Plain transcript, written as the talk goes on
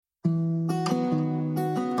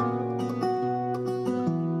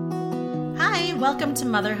Welcome to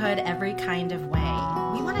Motherhood Every Kind of Way.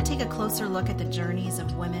 We want to take a closer look at the journeys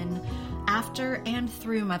of women after and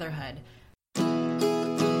through motherhood.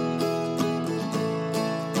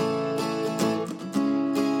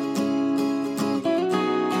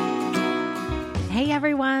 Hey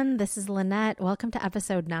everyone, this is Lynnette. Welcome to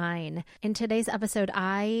episode 9. In today's episode,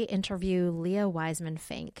 I interview Leah Wiseman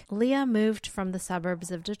Fink. Leah moved from the suburbs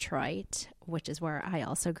of Detroit, which is where I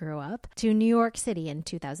also grew up, to New York City in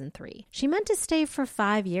 2003. She meant to stay for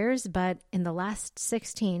 5 years, but in the last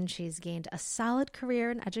 16, she's gained a solid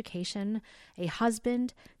career in education, a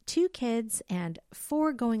husband, 2 kids, and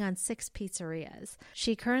 4 going on 6 pizzerias.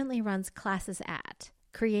 She currently runs classes at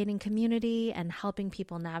creating community and helping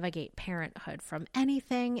people navigate parenthood, from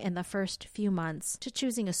anything in the first few months to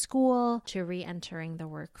choosing a school to re-entering the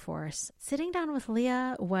workforce. Sitting down with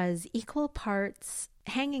Leah was equal parts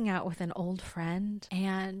hanging out with an old friend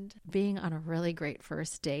and being on a really great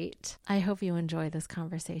first date. I hope you enjoy this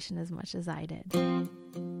conversation as much as I did.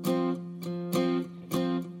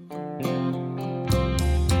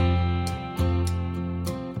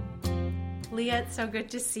 Leah, it's so good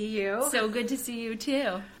to see you. So good to see you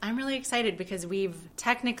too. I'm really excited because we've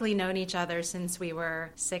technically known each other since we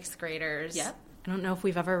were 6th graders. Yep. I don't know if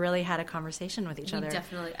we've ever really had a conversation with each other.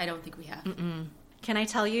 Definitely, I don't think we have. Can I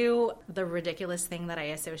tell you the ridiculous thing that I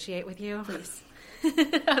associate with you? Please.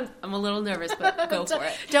 I'm a little nervous, but go for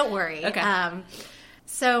it. Don't worry. Okay.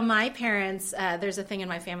 So my parents, there's a thing in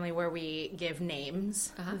my family where we give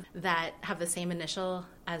names that have the same initial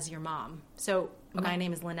as your mom. So my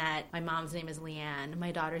name is Lynnette. My mom's name is Leanne.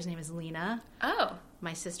 My daughter's name is Lena. Oh.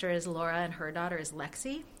 My sister is Laura, and her daughter is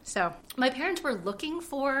Lexi. So my parents were looking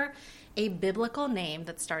for a biblical name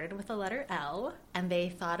that started with the letter L, and they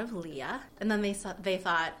thought of Leah. And then they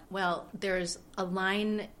thought, well, there's a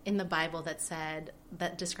line in the Bible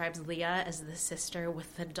that describes Leah as the sister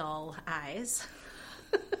with the dull eyes.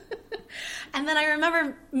 And then I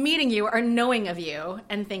remember meeting you or knowing of you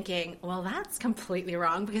and thinking, well, that's completely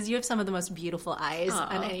wrong because you have some of the most beautiful eyes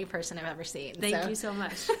on any person I've ever seen. Thank you so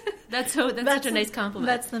much. That's such a nice compliment.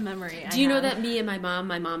 That's the memory. Do you know that me and my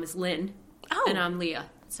mom is Lynn, and I'm Leah.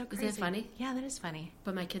 So crazy. Is that funny? Yeah, that is funny.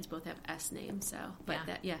 But my kids both have S names, so. But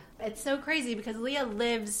yeah. It's so crazy because Leah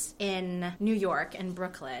lives in New York and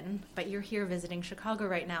Brooklyn, but you're here visiting Chicago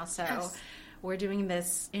right now, so. Yes. We're doing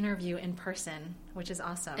this interview in person, which is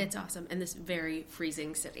awesome. It's awesome. In this very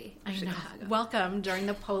freezing city, Chicago. Know. Welcome during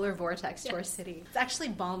the polar vortex to our city. It's actually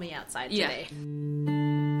balmy outside today.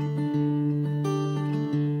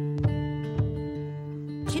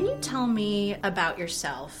 Can you tell me about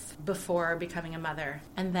yourself before becoming a mother,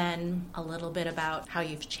 and then a little bit about how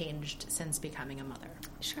you've changed since becoming a mother?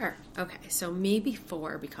 Sure. Okay, so me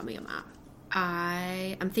before becoming a mom.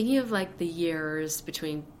 I'm thinking of like the years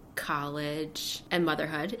between college and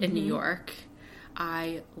motherhood in New York.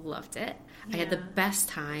 I loved it. Yeah. I had the best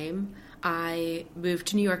time. I moved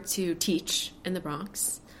to New York to teach in the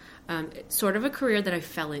Bronx. Sort of a career that I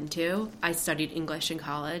fell into. I studied English in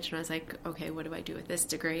college, and I was like, okay, what do I do with this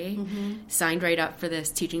degree? Signed right up for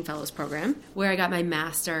this teaching fellows program, where I got my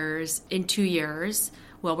master's in 2 years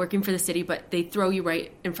while working for the city, but they throw you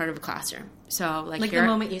right in front of a classroom. So like the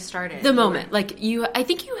moment you started. The moment. Like I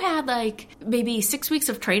think you had like maybe 6 weeks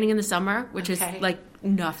of training in the summer, which is like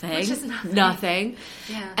nothing. Which is nothing.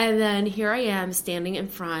 Yeah. And then here I am standing in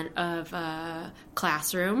front of a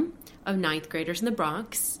classroom of 9th graders in the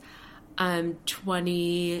Bronx. I'm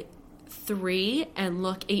 23 and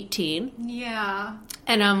look 18. Yeah.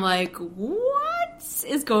 And I'm like, what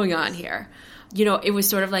is going on here? You know, it was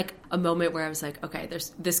sort of like a moment where I was like, okay,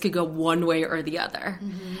 this could go one way or the other.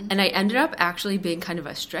 And I ended up actually being kind of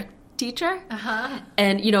a strict teacher.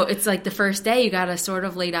 And, you know, it's like the first day you got to sort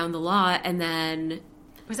of lay down the law, and then...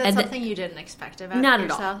 Was that something you didn't expect about Not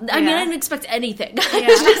yourself? At all. I mean, I didn't expect anything. I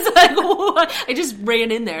was just like, what? I just ran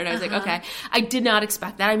in there, and I was like, okay. I did not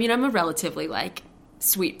expect that. I mean, I'm a relatively, like,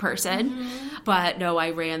 sweet person. But no,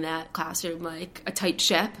 I ran that classroom like a tight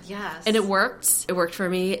ship. Yes. And it worked. It worked for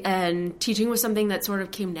me. And teaching was something that sort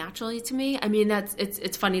of came naturally to me. I mean,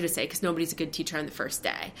 it's funny to say because nobody's a good teacher on the first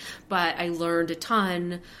day. But I learned a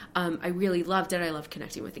ton. I really loved it. I loved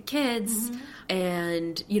connecting with the kids.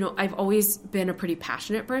 And, you know, I've always been a pretty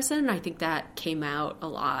passionate person. I think that came out a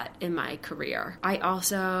lot in my career. I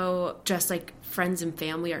also just like friends and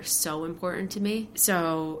family are so important to me.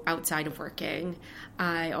 So outside of working,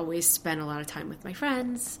 I always spent a lot of time with my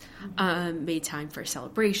friends, made time for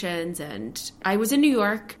celebrations. And I was in New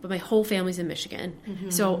York, but my whole family's in Michigan.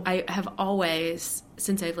 So I have always,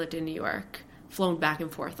 since I've lived in New York, flown back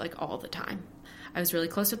and forth like all the time. I was really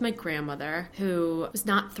close with my grandmother, who was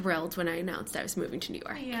not thrilled when I announced I was moving to New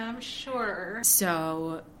York. Yeah, I'm sure.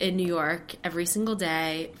 So in New York, every single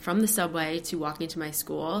day, from the subway to walking to my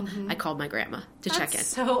school, I called my grandma to check in. That's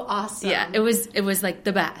so awesome. Yeah, it was like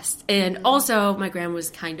the best. And also, my grandma was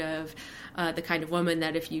kind of the kind of woman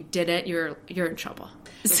that if you didn't, you're in trouble.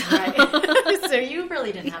 So, right. So you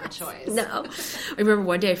really didn't have a choice. No. I remember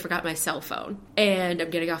one day I forgot my cell phone, and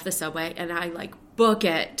I'm getting off the subway, and I like book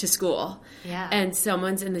it to school. Yeah. And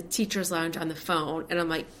someone's in the teacher's lounge on the phone, and I'm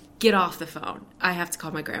like, get off the phone. I have to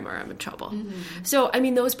call my grandma or I'm in trouble. So, I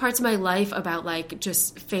mean, those parts of my life about like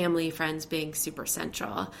just family, friends being super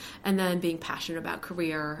central, and then being passionate about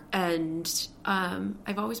career. And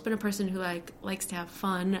I've always been a person who like likes to have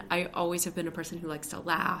fun. I always have been a person who likes to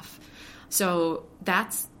laugh. So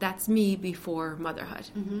that's me before motherhood.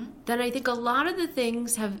 Then I think a lot of the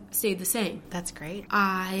things have stayed the same. That's great.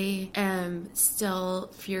 I am still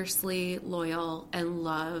fiercely loyal and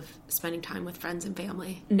love spending time with friends and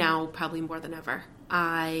family. Now, probably more than ever.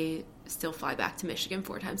 I still fly back to Michigan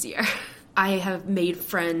 4 times a year. I have made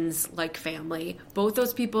friends like family. Both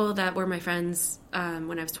those people that were my friends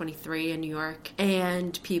when I was 23 in New York,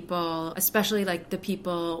 and people, especially like the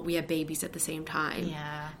people, we had babies at the same time.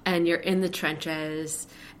 Yeah. And you're in the trenches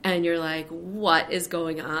and you're like, what is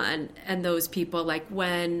going on? And those people, like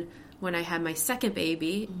when I had my second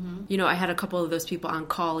baby, you know, I had a couple of those people on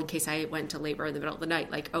call in case I went to labor in the middle of the night,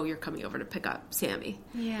 like, oh, you're coming over to pick up Sammy.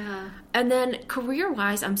 Yeah. And then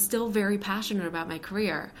career-wise, I'm still very passionate about my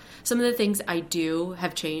career. Some of the things I do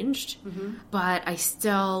have changed, but I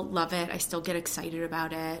still love it. I still get excited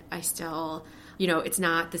about it. I still, you know, it's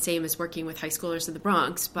not the same as working with high schoolers in the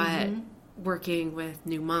Bronx, but working with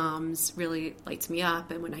new moms really lights me up.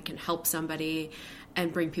 And when I can help somebody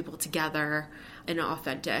and bring people together in an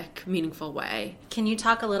authentic, meaningful way. Can you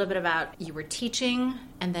talk a little bit about, you were teaching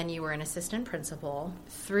and then you were an assistant principal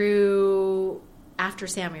through after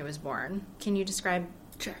Sammy was born. Can you describe?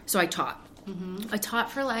 Sure. So I taught. I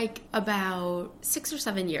taught for like about 6 or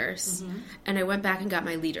 7 years, and I went back and got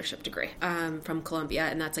my leadership degree from Columbia,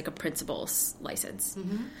 and that's like a principal's license.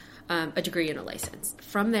 A degree and a license.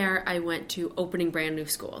 From there, I went to opening brand new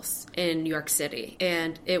schools in New York City,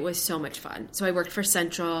 and it was so much fun. So I worked for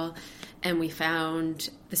Central, and we found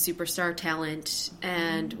the superstar talent,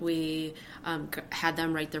 and we had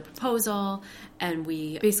them write their proposal, and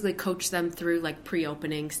we basically coached them through like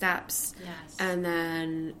pre-opening steps. Yes. And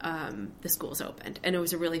then the schools opened, and it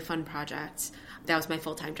was a really fun project. That was my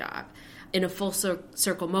full-time job. In a full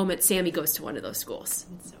circle moment, Sammy goes to one of those schools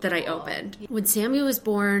that I opened. When Sammy was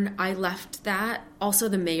born, I left that. Also,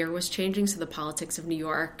 the mayor was changing, so the politics of New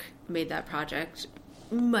York made that project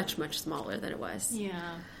much, much smaller than it was.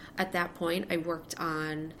 Yeah. At that point, I worked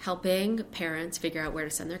on helping parents figure out where to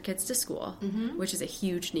send their kids to school, which is a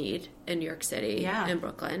huge need in New York City and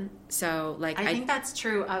Brooklyn. So, like, I think that's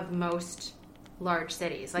true of most large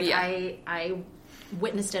cities. Like, I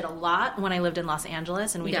witnessed it a lot when I lived in Los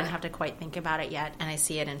Angeles, and we didn't have to quite think about it yet, and I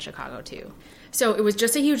see it in Chicago too. So it was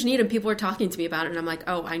just a huge need, and people were talking to me about it, and I'm like,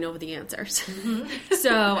 oh, I know the answers.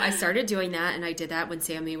 So I started doing that, and I did that when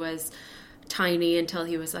Sammy was tiny until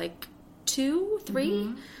he was like 2,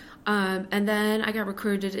 3. And then I got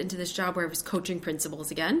recruited into this job where I was coaching principals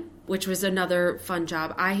again, which was another fun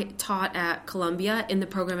job. I taught at Columbia in the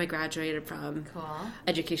program I graduated from,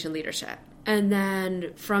 Education Leadership. And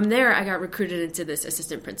then from there, I got recruited into this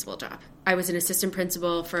assistant principal job. I was an assistant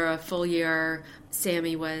principal for a full year.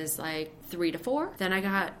 Sammy was like 3 to 4. Then I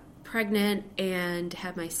got pregnant and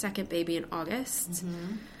had my second baby in August.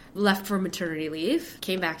 Left for maternity leave.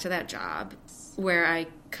 Came back to that job where I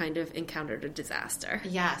kind of encountered a disaster.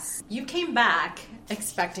 Yes. You came back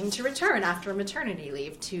expecting to return after maternity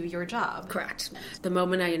leave to your job. Correct. The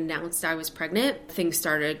moment I announced I was pregnant, things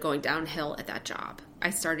started going downhill at that job. I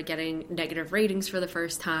started getting negative ratings for the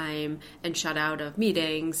first time and shut out of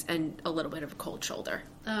meetings and a little bit of a cold shoulder.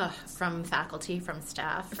 Ugh, from faculty, from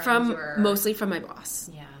staff? Mostly from my boss.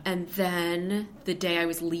 Yeah. And then the day I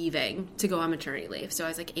was leaving to go on maternity leave, so I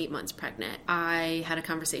was like 8 months pregnant, I had a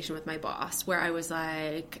conversation with my boss where I was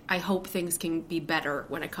like, I hope things can be better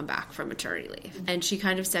when I come back from maternity leave. And she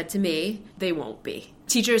kind of said to me, they won't be.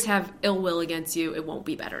 Teachers have ill will against you. It won't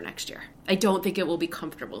be better next year. I don't think it will be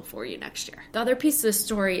comfortable for you next year. The other piece of the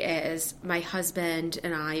story is my husband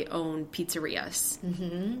and I own pizzerias.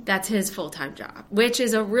 That's his full-time job, which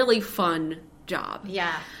is a really fun job.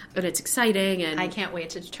 Yeah. And it's exciting. And I can't wait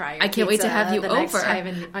to try your I can't wait to have you the over. next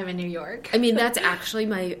time I'm in New York. I mean, that's actually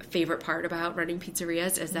my favorite part about running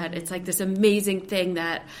pizzerias is that it's like this amazing thing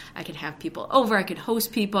that I can have people over. I can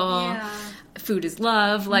host people. Yeah. Food is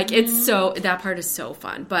love. Like, it's so, that part is so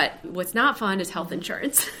fun. But what's not fun is health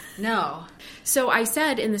insurance. No. So I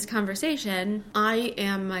said in this conversation, I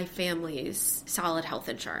am my family's solid health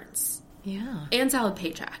insurance. Yeah. And solid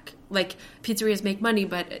paycheck. Like, pizzerias make money,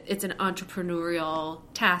 but it's an entrepreneurial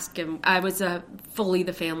task. And I was fully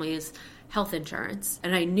the family's health insurance.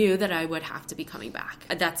 And I knew that I would have to be coming back.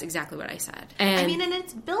 That's exactly what I said. And I mean, and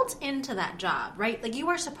it's built into that job, right? Like, you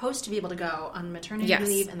are supposed to be able to go on maternity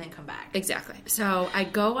leave and then come back. Exactly. So I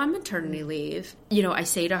go on maternity leave. You know, I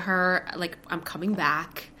say to her, like, I'm coming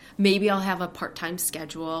back. Maybe I'll have a part-time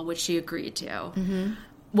schedule, which she agreed to. Mm-hmm.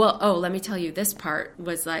 Well, let me tell you, this part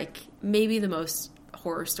was like maybe the most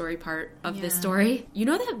horror story part of this story. You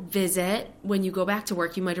know that visit when you go back to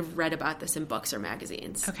work, you might have read about this in books or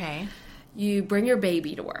magazines. Okay. You bring your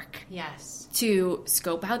baby to work. Yes. To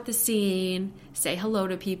scope out the scene, say hello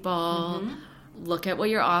to people, look at what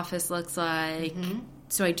your office looks like.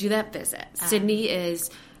 So I do that visit. Sydney is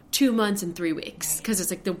 2 months and 3 weeks because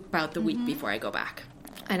it's like about the week before I go back.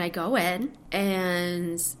 And I go in,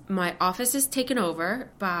 and my office is taken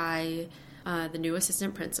over by the new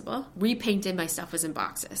assistant principal. Repainted, my stuff was in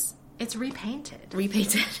boxes. It's repainted.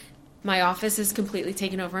 Repainted. My office is completely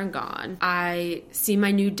taken over and gone. I see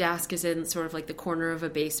my new desk is in sort of like the corner of a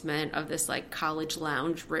basement of this like college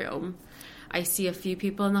lounge room. I see a few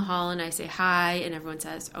people in the hall, and I say hi, and everyone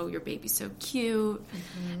says, "Oh, your baby's so cute."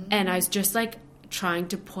 And I was just like trying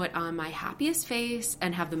to put on my happiest face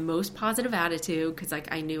and have the most positive attitude because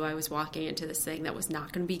like I knew I was walking into this thing that was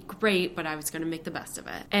not going to be great, but I was going to make the best of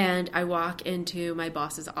it. And I walk into my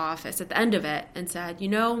boss's office at the end of it and said, you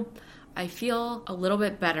know, I feel a little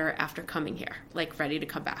bit better after coming here, like ready to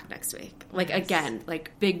come back next week. Like again,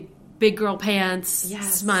 like big girl pants,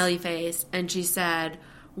 smiley face. And she said,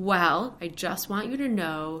 well, I just want you to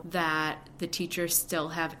know that the teachers still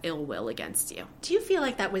have ill will against you. Do you feel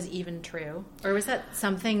like that was even true? Or was that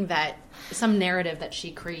some narrative that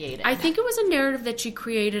she created? I think it was a narrative that she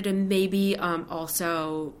created and maybe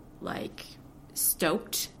also, like,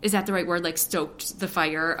 stoked. Is that the right word? Like, stoked the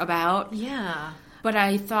fire about? Yeah. But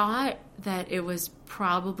I thought that it was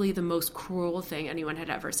probably the most cruel thing anyone had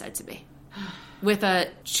ever said to me. With a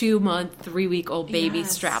 2-month, 3-week-old baby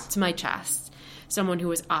strapped to my chest. Someone who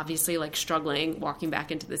was obviously like struggling, walking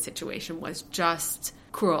back into the situation was just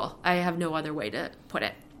cruel. I have no other way to put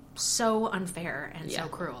it. So unfair and so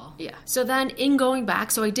cruel. Yeah. So then in going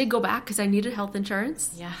back, so I did go back because I needed health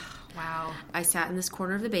insurance. Yeah. Wow. I sat in this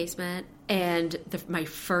corner of the basement, and my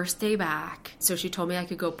first day back, so she told me I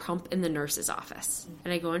could go pump in the nurse's office.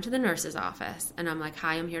 And I go into the nurse's office, and I'm like,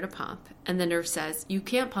 hi, I'm here to pump. And the nurse says, you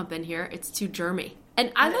can't pump in here. It's too germy.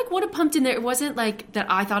 And I would have pumped in there. It wasn't like that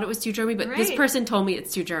I thought it was too germy, but this person told me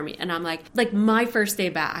it's too germy. And I'm like my first day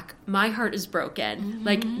back, my heart is broken.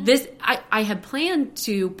 Like this, I had planned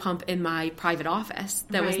to pump in my private office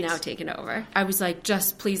that was now taken over. I was like,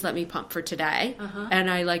 just please let me pump for today. And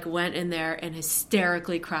I like went in there and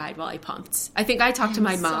hysterically cried while I pumped. I think I talked to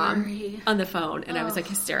my mom on the phone, and I was like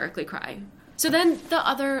hysterically crying. So then the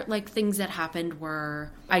other, like, things that happened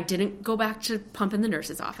were I didn't go back to pump in the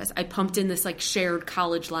nurse's office. I pumped in this, like, shared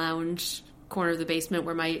college lounge corner of the basement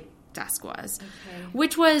where my desk was,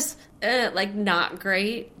 which was, like, not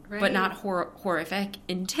great, but not horrific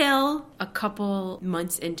until a couple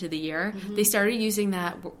months into the year. They started using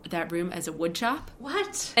that room as a wood shop.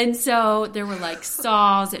 What? And so there were, like,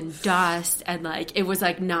 saws and dust, and, like, it was,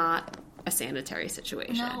 like, not a sanitary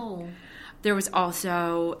situation. No. There was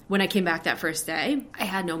also, when I came back that first day, I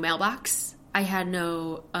had no mailbox. I had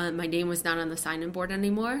no, my name was not on the sign-in board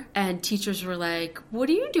anymore. And teachers were like, what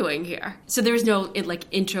are you doing here? So there was no, like,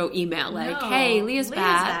 intro email, like, hey, Leah's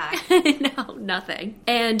back. No, nothing.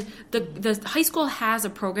 And the high school has a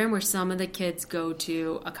program where some of the kids go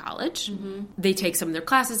to a college. They take some of their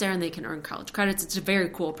classes there, and they can earn college credits. It's a very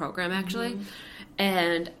cool program, actually.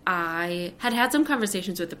 And I had some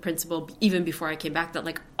conversations with the principal even before I came back that,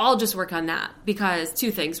 like, I'll just work on that because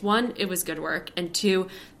 2 things. 1, it was good work. And 2,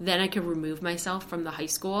 then I could remove myself from the high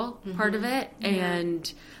school part of it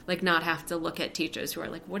and, like, not have to look at teachers who are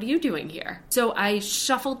like, what are you doing here? So I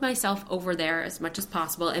shuffled myself over there as much as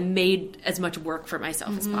possible and made as much work for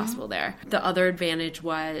myself as possible there. The other advantage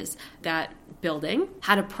was that building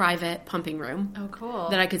had a private pumping room. Oh, cool.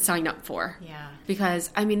 That I could sign up for. Yeah.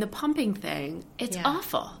 Because, I mean, the pumping thing, it's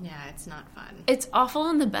awful. Yeah, it's not fun. It's awful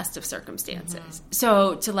in the best of circumstances.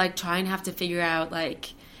 So to, like, try and have to figure out,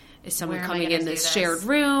 like, is someone Where am I coming gonna in do this this? shared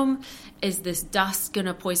room? Is this dust going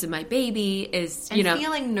to poison my baby?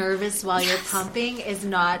 Feeling nervous while you're pumping is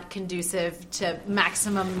not conducive to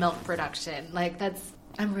maximum milk production. Like,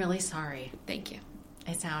 I'm really sorry. Thank you.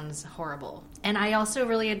 It sounds horrible. And I also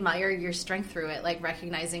really admire your strength through it, like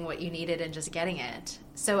recognizing what you needed and just getting it.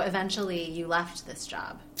 So eventually you left this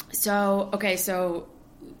job. So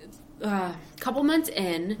a couple months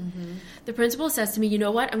in, the principal says to me, you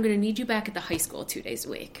know what? I'm going to need you back at the high school 2 days a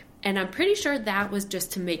week. And I'm pretty sure that was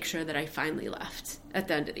just to make sure that I finally left at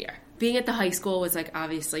the end of the year. Being at the high school was like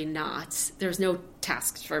obviously not. There's no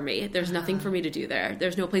tasks for me. There's nothing for me to do there.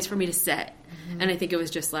 There's no place for me to sit. And I think it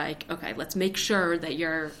was just like, okay, let's make sure that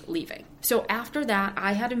you're leaving. So after that,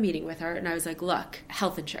 I had a meeting with her and I was like, look,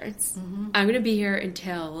 health insurance. I'm going to be here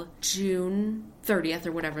until June 30th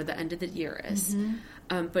or whatever the end of the year is.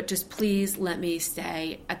 But just please let me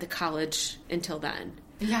stay at the college until then.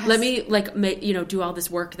 Yes. Let me do all this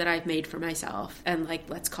work that I've made for myself and like,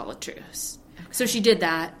 let's call it truce. Okay. So she did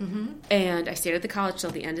that. And I stayed at the college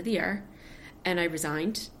till the end of the year and I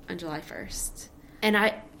resigned on July 1st.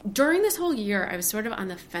 And during this whole year, I was sort of on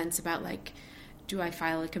the fence about like, do I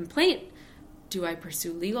file a complaint? Do I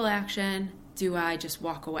pursue legal action? Do I just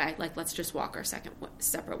walk away? Like, let's just walk our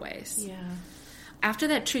separate ways. Yeah. After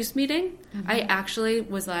that truce meeting, I actually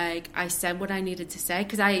was like, I said what I needed to say.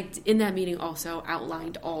 Because in that meeting also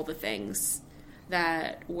outlined all the things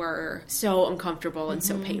that were so uncomfortable and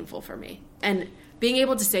so painful for me. And being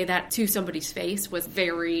able to say that to somebody's face was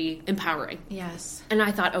very empowering. Yes. And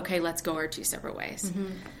I thought, okay, let's go our two separate ways.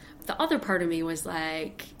 The other part of me was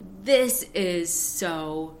like, this is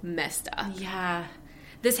so messed up. Yeah.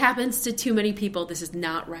 This happens to too many people. This is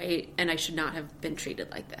not right, and I should not have been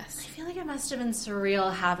treated like this. I feel like it must have been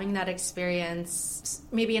surreal having that experience,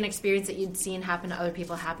 maybe an experience that you'd seen happen to other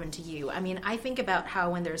people happen to you. I mean, I think about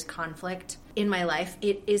how when there's conflict in my life,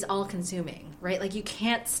 it is all-consuming, right? Like, you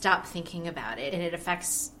can't stop thinking about it, and it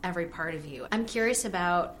affects every part of you. I'm curious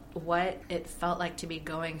about what it felt like to be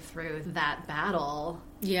going through that battle.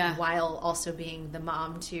 Yeah. While also being the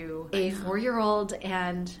mom to a 4-year-old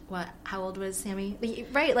and how old was Sammy?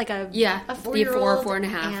 Right, like a 4-year-old, 4 and a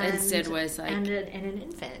half, and Sid was like and an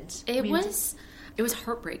infant. It was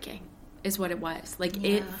heartbreaking, is what it was. Like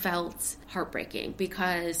it felt heartbreaking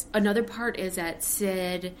because another part is that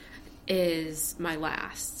Sid is my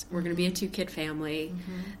last. We're going to be a 2-kid family,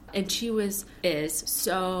 and she is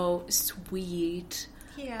so sweet.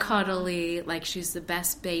 Yeah. Cuddly, like she's the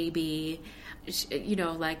best baby. She,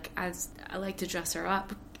 like as I like to dress her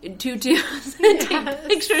up in tutus and take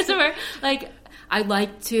pictures of her. Like I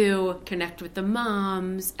like to connect with the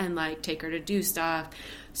moms and like take her to do stuff.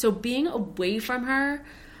 So being away from her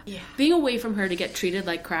to get treated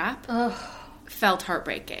like crap felt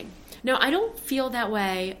heartbreaking. No, I don't feel that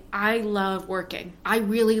way. I love working. I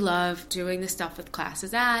really love doing the stuff with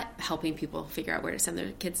classes helping people figure out where to send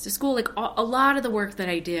their kids to school. Like a lot of the work that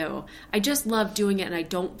I do, I just love doing it and I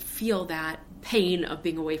don't feel that pain of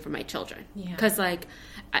being away from my children. Because like,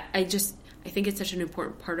 I think it's such an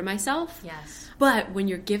important part of myself. Yes. But when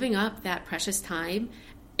you're giving up that precious time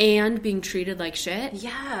and being treated like shit,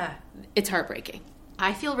 it's heartbreaking.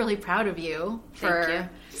 I feel really proud of you for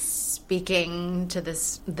speaking to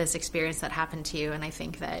this experience that happened to you, and I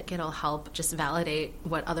think that it'll help just validate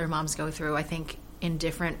what other moms go through. I think in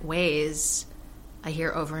different ways I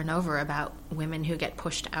hear over and over about women who get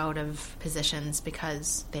pushed out of positions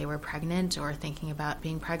because they were pregnant or thinking about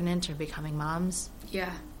being pregnant or becoming moms.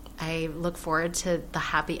 Yeah. I look forward to the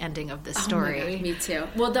happy ending of this story. Oh my God, me too.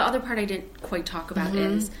 Well, the other part I didn't quite talk about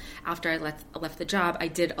is after I left the job, I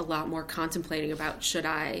did a lot more contemplating about should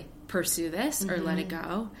I pursue this or let it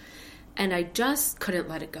go. And I just couldn't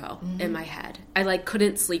let it go in my head. I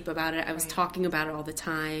couldn't sleep about it. I was talking about it all the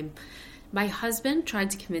time. My husband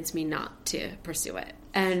tried to convince me not to pursue it.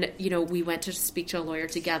 And, we went to speak to a lawyer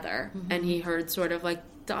together and he heard sort of like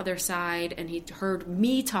the other side and he heard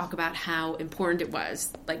me talk about how important it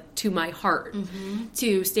was, like to my heart,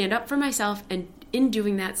 to stand up for myself and in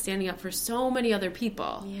doing that, standing up for so many other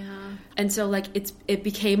people. Yeah. And so like it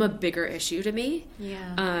became a bigger issue to me.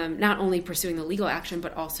 Yeah. Not only pursuing the legal action,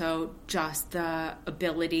 but also just the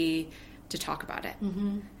ability to talk about it.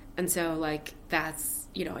 And so like that's,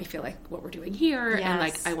 I feel like what we're doing here and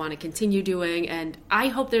like I want to continue doing, and I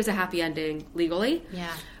hope there's a happy ending legally.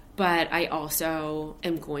 Yeah. But I also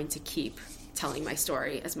am going to keep telling my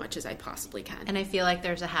story as much as I possibly can. And I feel like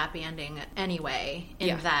there's a happy ending anyway,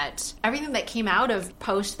 in that everything that came out of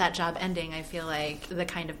post that job ending, I feel like the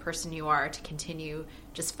kind of person you are to continue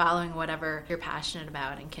just following whatever you're passionate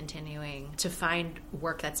about and continuing to find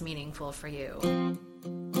work that's meaningful for you.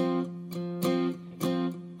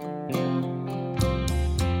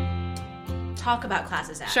 talk about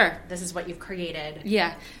Classes At. Sure. This is what you've created.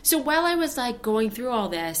 Yeah. So while I was like going through all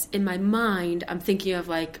this, in my mind, I'm thinking of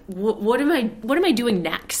like, what am I doing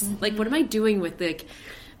next? Mm-hmm. Like, what am I doing with like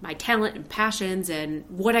my talent and passions and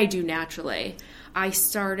what I do naturally? I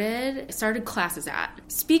started Classes At.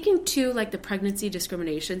 Speaking to like the pregnancy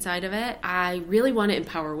discrimination side of it, I really want to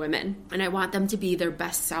empower women and I want them to be their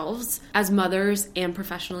best selves as mothers and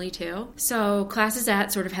professionally too. So Classes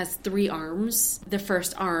At sort of has 3 arms. The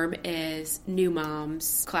first arm is new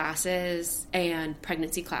moms classes and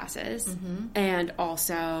pregnancy classes, mm-hmm. and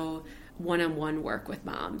also one-on-one work with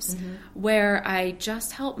moms, mm-hmm. where I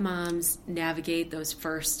just help moms navigate those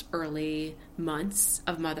first early months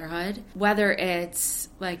of motherhood, whether it's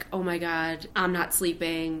like, oh my God, I'm not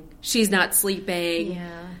sleeping, she's not sleeping,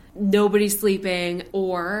 nobody's sleeping,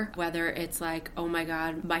 or whether it's like, oh my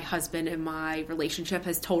God, my husband and my relationship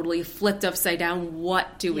has totally flipped upside down.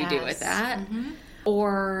 What do we do with that? Mm-hmm.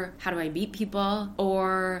 Or how do I meet people?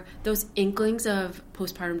 Or those inklings of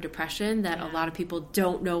postpartum depression that a lot of people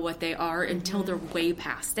don't know what they are until they're way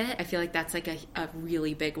past it. I feel like that's like a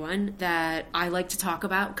really big one that I like to talk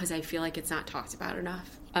about because I feel like it's not talked about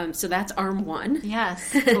enough. So that's arm 1.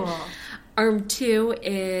 Yes, cool. Arm 2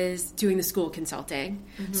 is doing the school consulting.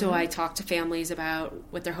 Mm-hmm. So I talk to families about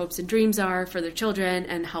what their hopes and dreams are for their children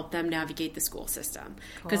and help them navigate the school system.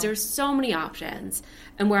 Because there's so many options.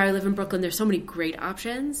 And where I live in Brooklyn, there's so many great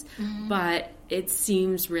options, but it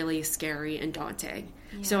seems really scary and daunting.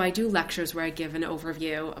 Yeah. So I do lectures where I give an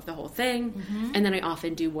overview of the whole thing, and then I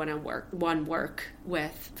often do one-on-one work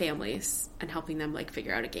with families and helping them like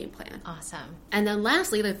figure out a game plan. Awesome. And then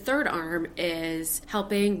lastly, the third arm is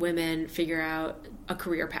helping women figure out a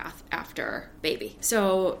career path after baby.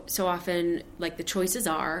 So often like the choices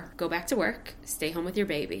are go back to work, stay home with your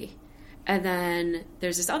baby. And then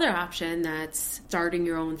there's this other option that's starting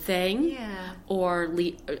your own thing, or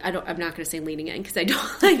I'm not going to say leaning in because I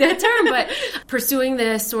don't like that term, but pursuing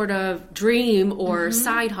this sort of dream or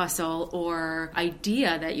side hustle or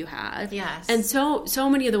idea that you have. Yes. And so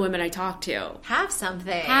many of the women I talk to have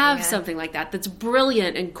something like that that's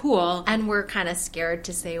brilliant and cool, and we're kind of scared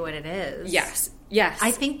to say what it is. Yes.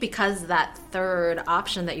 I think because that third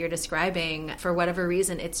option that you're describing, for whatever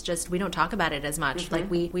reason, it's just, we don't talk about it as much.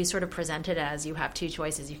 Mm-hmm. Like we sort of present it as you have 2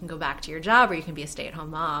 choices. You can go back to your job or you can be a stay-at-home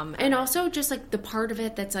mom. And also just like the part of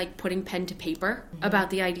it that's like putting pen to paper about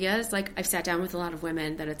the ideas. Like I've sat down with a lot of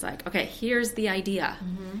women that it's like, okay, here's the idea.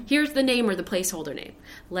 Here's the name or the placeholder name.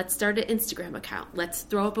 Let's start an Instagram account. Let's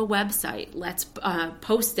throw up a website. Let's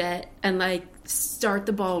post it and like start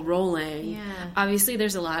the ball rolling. Yeah. Obviously,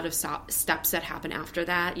 there's a lot of steps that happen after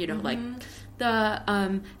that, you know, like the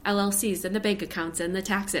LLCs and the bank accounts and the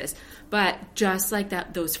taxes. But just like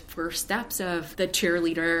that, those first steps of the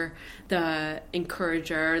cheerleader, the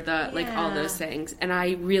encourager, like all those things. And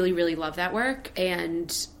I really, really love that work.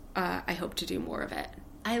 And I hope to do more of it.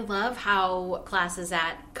 I love how Classes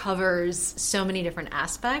At covers so many different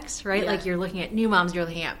aspects, right? Like you're looking at new moms, you're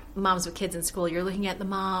looking at moms with kids in school, you're looking at the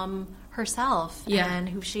mom herself and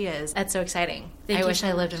who she is. That's so exciting. I wish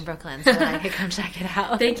I lived in Brooklyn so that I could come check it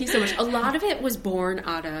out. Thank you so much. A lot of it was born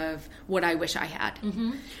out of what I wish I had.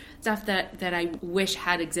 Stuff that I wish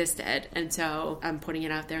had existed. And so I'm putting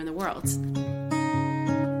it out there in the world.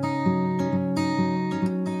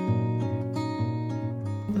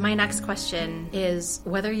 My next question is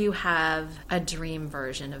whether you have a dream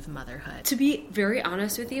version of motherhood. To be very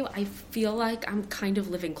honest with you, I feel like I'm kind of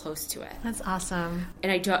living close to it. That's awesome.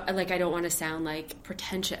 And I don't want to sound like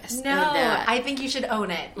pretentious. No, I think you should own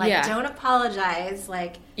it. Like, don't apologize.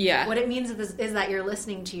 Like, what it means is that you're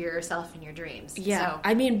listening to yourself and your dreams. Yeah. So.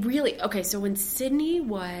 I mean, really, okay, so when Sydney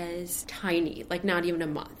was tiny, like not even a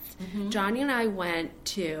month, Johnny and I went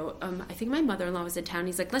to, I think my mother-in-law was in town.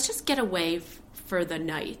 He's like, let's just get away for the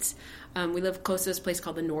night. We live close to this place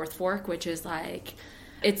called the North Fork, which is like,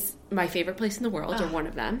 it's my favorite place in the world, or one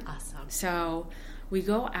of them. Awesome. So we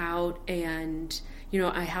go out and, you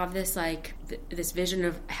know, I have this like, this vision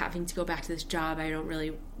of having to go back to this job I don't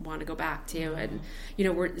really want to go back to. And, you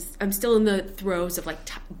know, I'm still in the throes of like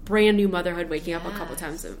brand new motherhood, waking up a couple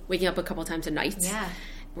times a night. Yeah.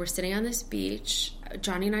 We're sitting on this beach.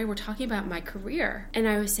 Johnny and I were talking about my career. And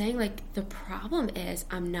I was saying, like, the problem is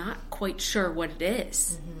I'm not quite sure what it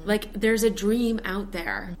is. Like, there's a dream out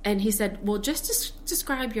there. And he said, well, just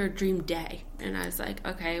describe your dream day. And I was like,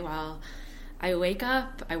 okay, well, I wake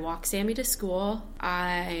up, I walk Sammy to school,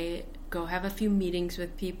 I go have a few meetings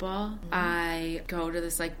with people. I go to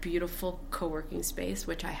this like beautiful co-working space,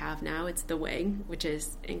 which I have now. It's the Wing, which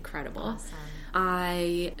is incredible. Awesome.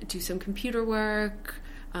 I do some computer work.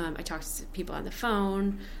 I talk to people on the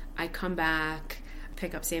phone. I come back,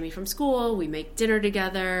 pick up Sammy from school, we make dinner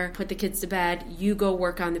together, put the kids to bed, you go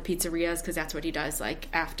work on the pizzerias, because that's what he does, like,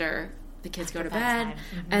 after the kids go to bed,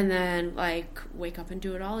 and then, like, wake up and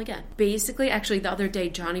do it all again. Basically, actually, the other day,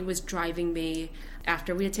 Johnny was driving me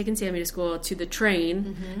after we had taken Sammy to school to the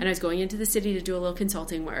train, and I was going into the city to do a little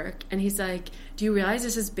consulting work, and he's like, do you realize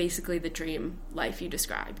this is basically the dream life you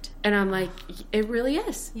described? And I'm like, it really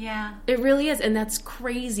is. Yeah. It really is, and that's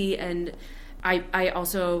crazy, and I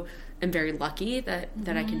also am very lucky that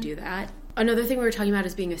I can do that. Another thing we were talking about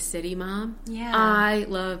is being a city mom. Yeah. I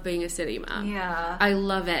love being a city mom. Yeah. I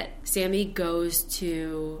love it. Sammy goes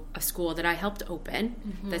to a school that I helped open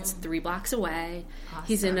that's 3 blocks away. Awesome.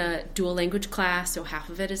 He's in a dual language class, so half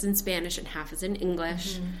of it is in Spanish and half is in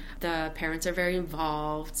English. The parents are very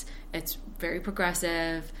involved. It's very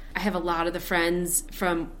progressive. I have a lot of the friends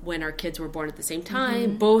from when our kids were born at the same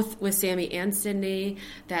time, both with Sammy and Sydney,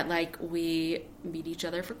 that, like, we meet each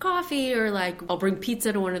other for coffee, or, like, I'll bring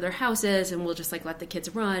pizza to one of their houses and we'll just, like, let the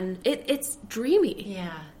kids run. It's dreamy.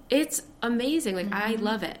 Yeah. It's amazing. Like, I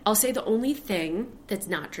love it. I'll say the only thing that's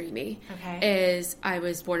not dreamy is I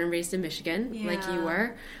was born and raised in Michigan, like you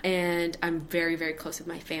were, and I'm very, very close with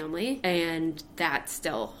my family, and that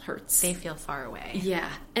still hurts. They feel far away. Yeah.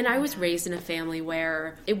 And I was raised in a family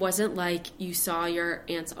where it wasn't like you saw your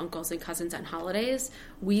aunts, uncles, and cousins on holidays.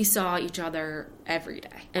 We saw each other every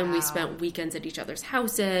day, and we spent weekends at each other's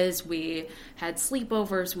houses. We had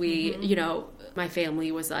sleepovers. We, you know, my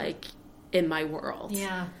family was, like, in my world.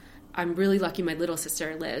 Yeah. I'm really lucky my little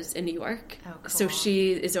sister lives in New York. Oh, cool. So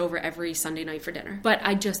she is over every Sunday night for dinner. But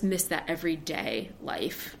I just miss that everyday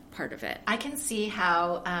life part of it. I can see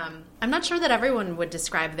how, I'm not sure that everyone would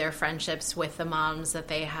describe their friendships with the moms that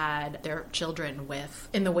they had their children with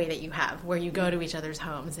in the way that you have, where you go to each other's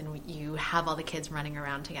homes and you have all the kids running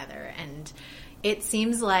around together. And it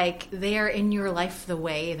seems like they are in your life the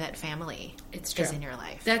way that family is in your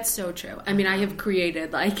life. That's so true. I mean, I have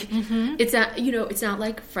created, like, it's not, you know, it's not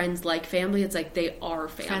like friends like family. It's like they are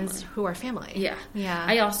family. Friends who are family. Yeah. Yeah.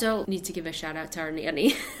 I also need to give a shout out to our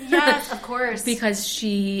nanny. Yes, of course. Because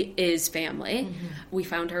she is family. We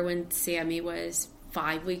found her when Sammy was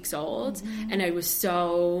 5 weeks old, and I was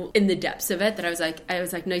so in the depths of it that I was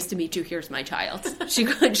like, nice to meet you. Here's my child. She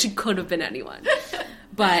could have been anyone.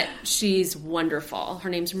 But she's wonderful. Her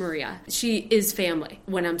name's Maria. She is family.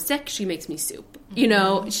 When I'm sick, she makes me soup. You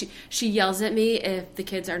know, she yells at me if the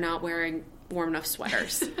kids are not wearing warm enough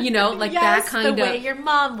sweaters. You know, like yes, that kind of... the way your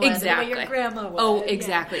mom would. Exactly. The way your grandma would. Oh,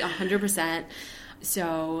 exactly. 100%.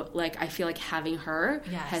 So, like, I feel like having her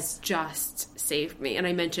has just saved me. And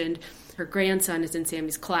I mentioned her grandson is in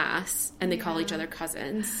Sammy's class, and they call each other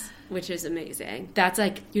cousins, which is amazing. That's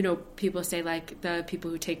like, you know, people say, like, the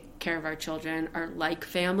people who take care of our children are like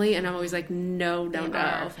family, and I'm always like, no. They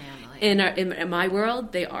are family. In my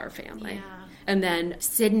world, they are family. Yeah. And then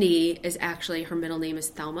Sydney is actually, her middle name is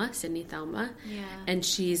Thelma, Sydney Thelma. Yeah. And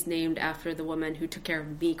she's named after the woman who took care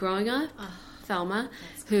of me growing up. Thelma,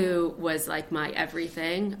 who was like my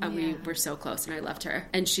everything. We were so close, and I loved her.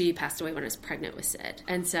 And she passed away when I was pregnant with Sid.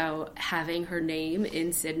 And so having her name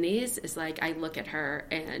in Sydney's is like, I look at her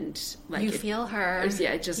and like... You feel her.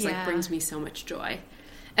 Yeah, it just like brings me so much joy.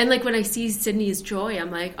 And like when I see Sydney's joy,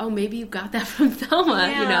 I'm like, oh, maybe you got that from Thelma,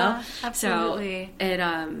 you know? Absolutely. So it,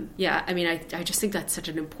 I mean, I just think that's such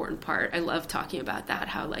an important part. I love talking about that,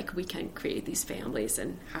 how like we can create these families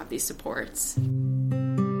and have these supports.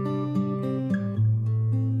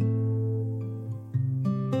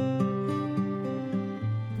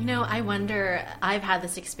 You know, I wonder, I've had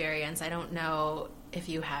this experience, I don't know if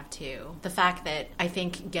you have too. The fact that I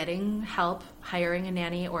think getting help, hiring a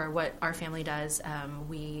nanny, or what our family does,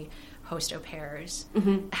 we host au pairs.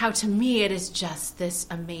 How to me it is just this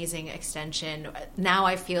amazing extension. Now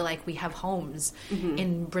I feel like we have homes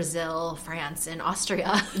in Brazil, France, and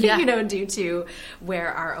Austria, you know, due to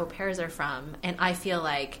where our au pairs are from. And I feel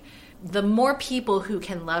like the more people who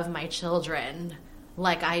can love my children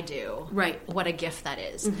like I do, what a gift that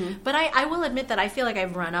is. But I will admit that I feel like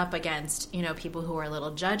I've run up against, you know, people who are a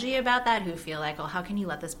little judgy about that, who feel like, oh, how can you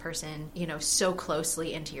let this person, you know, so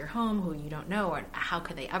closely into your home who you don't know, or how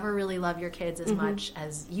could they ever really love your kids as much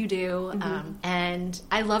as you do? And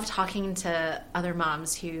I love talking to other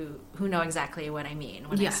moms who know exactly what I mean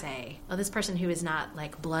when I say, oh, this person who is not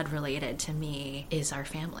like blood related to me is our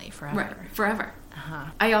family forever. Right, forever.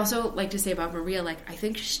 I also like to say about Maria, like, I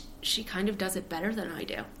think she kind of does it better than I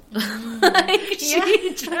do. Like,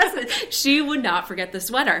 she would not forget the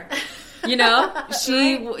sweater. You know,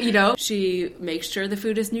 she makes sure the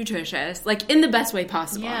food is nutritious, like in the best way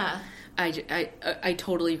possible. Yeah. I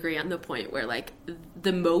totally agree on the point where, like,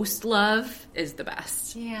 the most love is the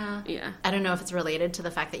best. Yeah. Yeah. I don't know if it's related to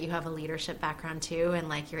the fact that you have a leadership background too, and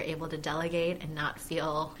like you're able to delegate and not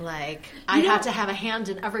feel like I have to have a hand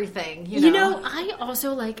in everything. You know, I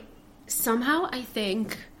also, like, somehow I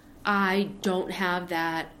think I don't have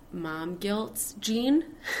that mom guilt gene.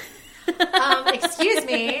 Excuse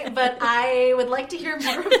me, but I would like to hear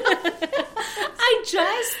more about it. I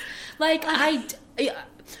just, like,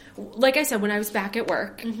 like I said, when I was back at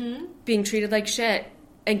work, being treated like shit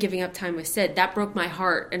and giving up time with Sid, that broke my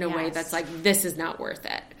heart in a way that's like, this is not worth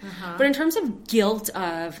it. But in terms of guilt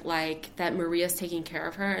of, like, that Maria's taking care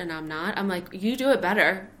of her and I'm not, I'm like, you do it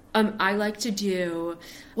better. I like to do,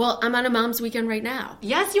 well, I'm on a mom's weekend right now.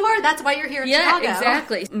 Yes, you are. That's why you're here in Chicago. Yeah,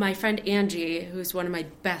 exactly. My friend Angie, who's one of my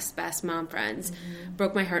best mom friends,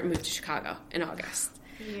 broke my heart and moved to Chicago in August.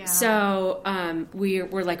 Yeah. So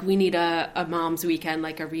we're like, we need a mom's weekend,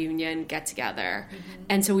 like a reunion get together.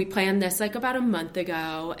 And so we planned this like about a month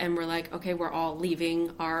ago, and we're like, okay, we're all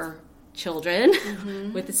leaving our children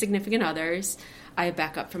with the significant others. I have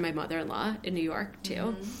backup from my mother-in-law in New York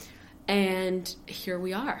too. And here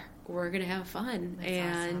we are. We're going to have fun. That's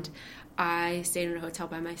and awesome. I stayed in a hotel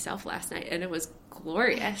by myself last night, and it was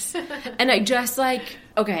glorious. And I just, like,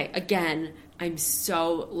 okay, again, I'm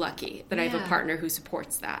so lucky that I have a partner who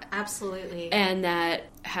supports that. Absolutely. And that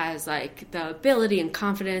has, like, the ability and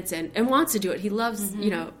confidence and wants to do it. He loves, you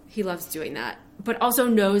know, he loves doing that. But also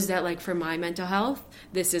knows that, like, for my mental health,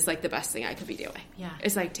 this is, like, the best thing I could be doing. Yeah.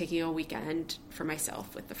 It's like taking a weekend for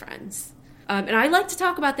myself with the friends. And I like to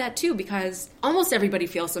talk about that, too, because almost everybody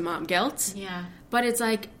feels some mom guilt. Yeah. But it's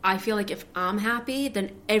like, I feel like if I'm happy,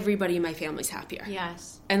 then everybody in my family's happier.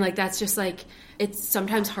 Yes. And, like, that's just, like, it's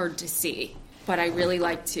sometimes hard to see. But I really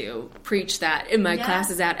like to preach that in my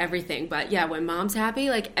classes at everything. But, yeah, when mom's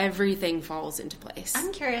happy, like, everything falls into place.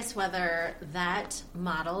 I'm curious whether that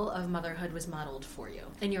model of motherhood was modeled for you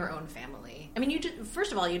in your own family. I mean,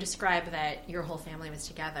 first of all, you describe that your whole family was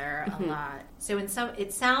together a lot. So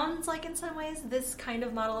it sounds like in some ways this kind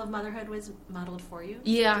of model of motherhood was modeled for you.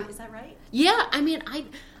 Yeah. Is that right? Yeah. I mean, I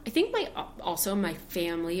think my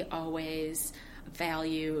family always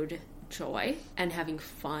valued joy and having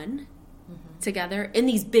fun together in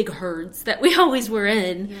these big herds that we always were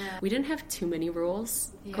in. Yeah. We didn't have too many rules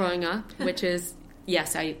growing up, which is,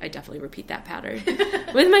 yes, I definitely repeat that pattern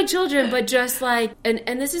with my children, but just like, and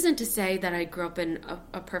this isn't to say that I grew up in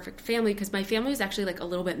a perfect family, because my family was actually like a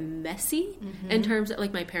little bit messy in terms of,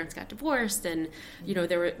 like, my parents got divorced, and, you know,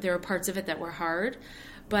 there were parts of it that were hard.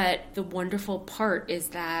 But the wonderful part is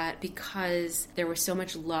that because there was so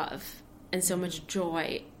much love and so much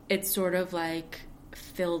joy, it sort of like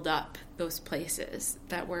filled up those places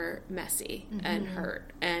that were messy and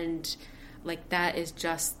hurt. And, like, that is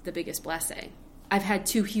just the biggest blessing. I've had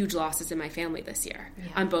 2 huge losses in my family this year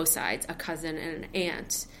on both sides, a cousin and an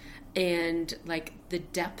aunt. And, like, the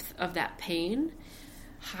depth of that pain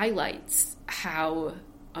highlights how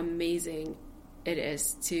amazing it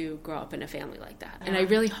is to grow up in a family like that. And I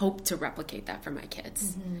really hope to replicate that for my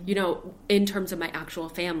kids, you know, in terms of my actual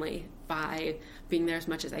family, by being there as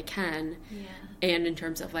much as I can, and in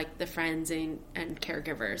terms of, like, the friends and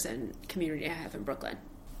caregivers and community I have in Brooklyn.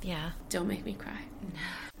 Yeah. Don't make me cry.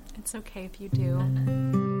 It's okay if you do.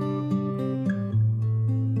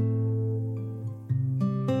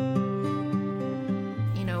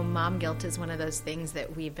 You know, mom guilt is one of those things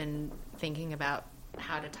that we've been thinking about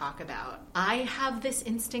how to talk about. I have this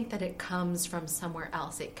instinct that it comes from somewhere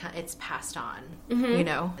else. It's passed on, you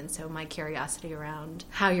know? And so my curiosity around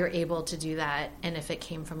how you're able to do that, and if it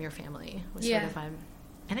came from your family, was sort of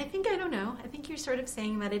and I think, I don't know, I think you're sort of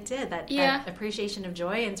saying that it did, that appreciation of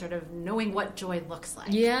joy and sort of knowing what joy looks like.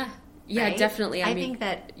 Yeah. Yeah, right? definitely. I think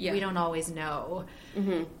that we don't always know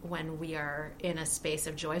when we are in a space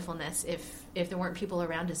of joyfulness if there weren't people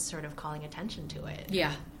around us sort of calling attention to it.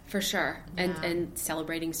 Yeah, for sure. And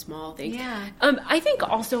celebrating small things. Yeah. I think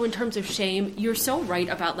also in terms of shame, you're so right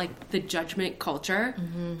about, like, the judgment culture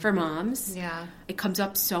for moms. Yeah. It comes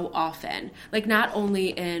up so often. Like, not only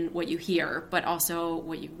in what you hear, but also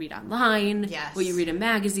what you read online, what you read in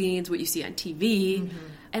magazines, what you see on TV.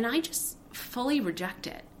 And I just fully reject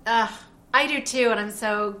it. I do too, and I'm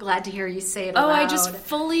so glad to hear you say it aloud. I just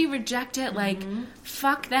fully reject it. Like,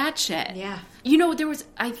 fuck that shit. Yeah. You know,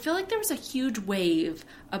 I feel like there was a huge wave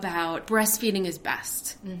about breastfeeding is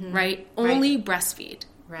best, right? Only breastfeed.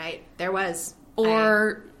 Right. There was.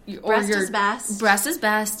 Or breast is best. Breast is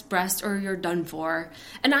best. Breast, or you're done for.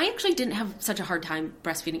 And I actually didn't have such a hard time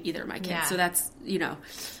breastfeeding either of my kids. Yeah. So that's, you know,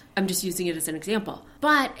 I'm just using it as an example.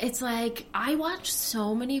 But it's like, I watch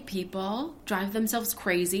so many people drive themselves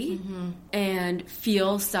crazy and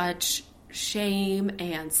feel such shame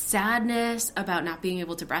and sadness about not being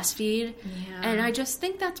able to breastfeed. Yeah. And I just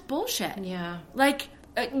think that's bullshit. Yeah. Like,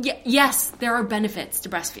 yes, there are benefits to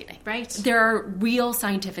breastfeeding. Right. There are real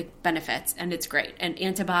scientific benefits, and it's great. And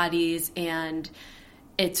antibodies, and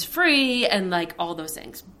it's free, and like all those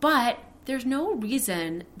things. But there's no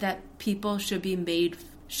reason that people should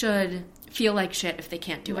feel like shit if they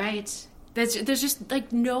can't do it. Right. There's just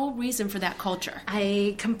like no reason for that culture.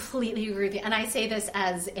 I completely agree with you. And I say this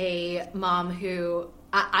as a mom who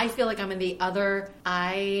I feel like I'm in the other.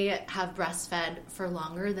 I have breastfed for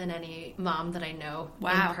longer than any mom that I know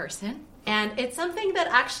in person. And it's something that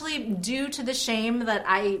actually, due to the shame that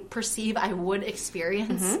I perceive I would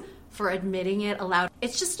experience for admitting it aloud,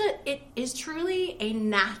 it's just it is truly a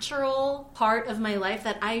natural part of my life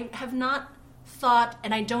that I have not thought,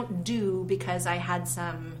 and I don't do because I had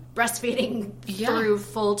some breastfeeding through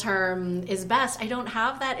full term is best. I don't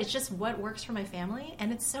have that. It's just what works for my family.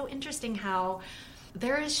 And it's so interesting how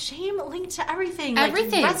there is shame linked to everything.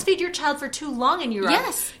 Everything. Like, breastfeed your child for too long and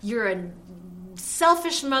you're a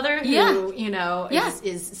selfish mother who,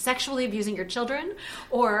 is sexually abusing your children,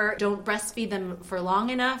 or don't breastfeed them for long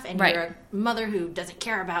enough, and you're a mother who doesn't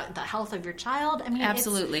care about the health of your child. I mean,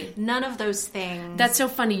 absolutely. None of those things. That's so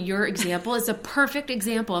funny. Your example is a perfect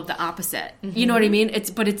example of the opposite. You know what I mean? It's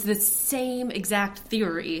the same exact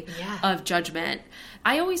theory of judgment.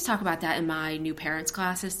 I always talk about that in my new parents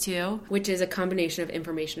classes too, which is a combination of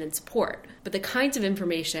information and support. But the kinds of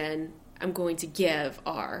information I'm going to give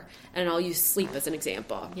are, and I'll use sleep as an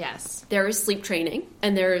example. Yes. There is sleep training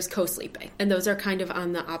and there is co-sleeping. And those are kind of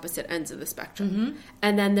on the opposite ends of the spectrum.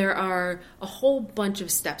 And then there are a whole bunch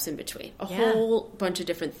of steps in between, a whole bunch of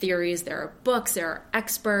different theories. There are books, there are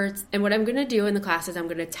experts. And what I'm going to do in the classes, I'm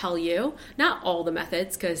going to tell you, not all the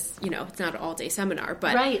methods, because, it's not an all-day seminar,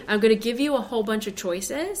 but I'm going to give you a whole bunch of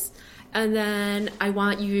choices. And then I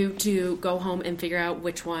want you to go home and figure out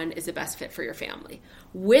which one is the best fit for your family,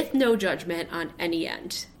 with no judgment on any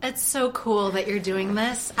end. It's so cool that you're doing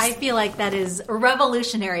this. I feel like that is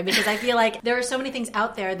revolutionary, because I feel like there are so many things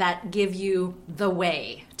out there that give you the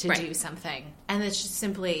way to do something. And it's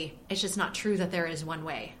just not true that there is one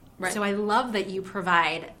way. Right. So I love that you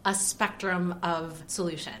provide a spectrum of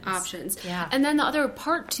solutions. Options. Yeah. And then the other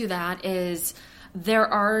part to that is there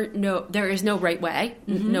is no right way,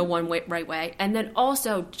 no one way, right way. And then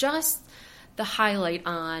also just the highlight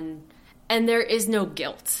on, and there is no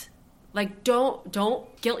guilt. Like,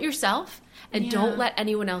 don't guilt yourself, and don't let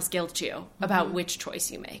anyone else guilt you about which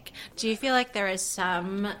choice you make. Do you feel like there is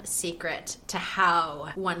some secret to how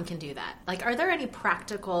one can do that? Like, are there any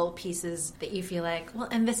practical pieces that you feel like, well,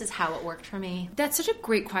 and this is how it worked for me? That's such a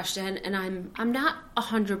great question, and I'm not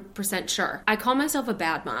 100% sure. I call myself a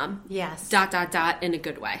bad mom. Yes. ... in a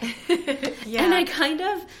good way. And I kind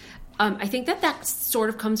of... I think that sort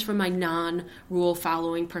of comes from my non-rule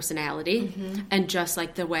following personality and just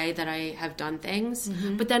like the way that I have done things.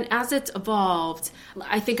 But then as it's evolved,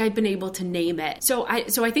 I think I've been able to name it. So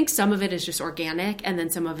I think some of it is just organic, and then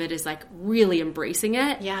some of it is like really embracing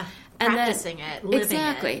it. Yeah. And practicing it, living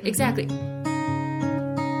it. Exactly.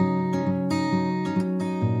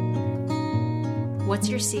 What's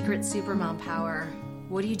your secret supermom power?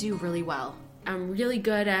 What do you do really well? I'm really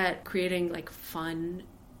good at creating like fun,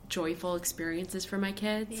 joyful experiences for my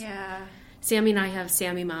kids. Yeah. Sammy and I have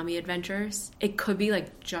Sammy Mommy Adventures. It could be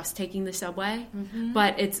like just taking the subway,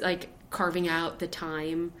 but it's like carving out the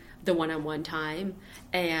time, the one-on-one time,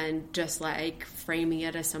 and just like framing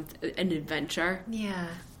it as an adventure. Yeah.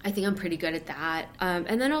 I think I'm pretty good at that.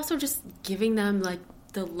 And then also just giving them like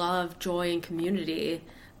the love, joy, and community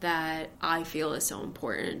that I feel is so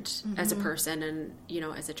important as a person and,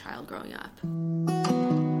 as a child growing up.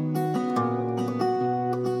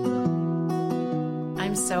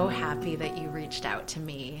 I'm so happy that you reached out to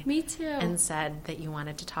me. Me too. And said that you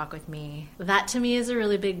wanted to talk with me. That to me is a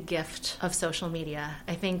really big gift of social media.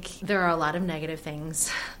 I think there are a lot of negative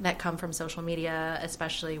things that come from social media,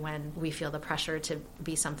 especially when we feel the pressure to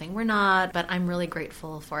be something we're not. But I'm really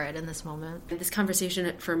grateful for it in this moment. This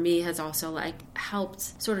conversation for me has also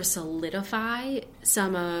helped sort of solidify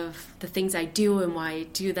some of the things I do and why I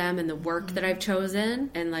do them and the work that I've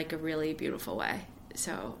chosen in a really beautiful way.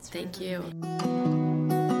 So thank you.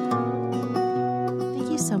 Thank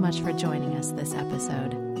you so much for joining us this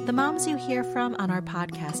episode. The moms you hear from on our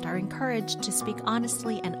podcast are encouraged to speak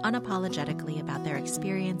honestly and unapologetically about their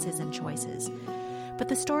experiences and choices. But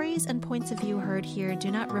the stories and points of view heard here do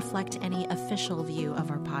not reflect any official view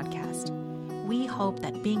of our podcast. we hope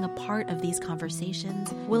that being a part of these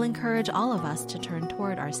conversations will encourage all of us to turn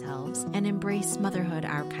toward ourselves and embrace motherhood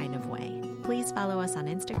our kind of way. Please follow us on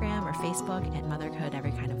Instagram or Facebook at Motherhood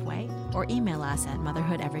Every Kind of Way, or email us at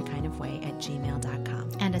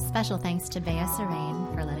motherhoodeverykindofway@gmail.com. And a special thanks to Bea Serene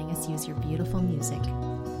for letting us use your beautiful music.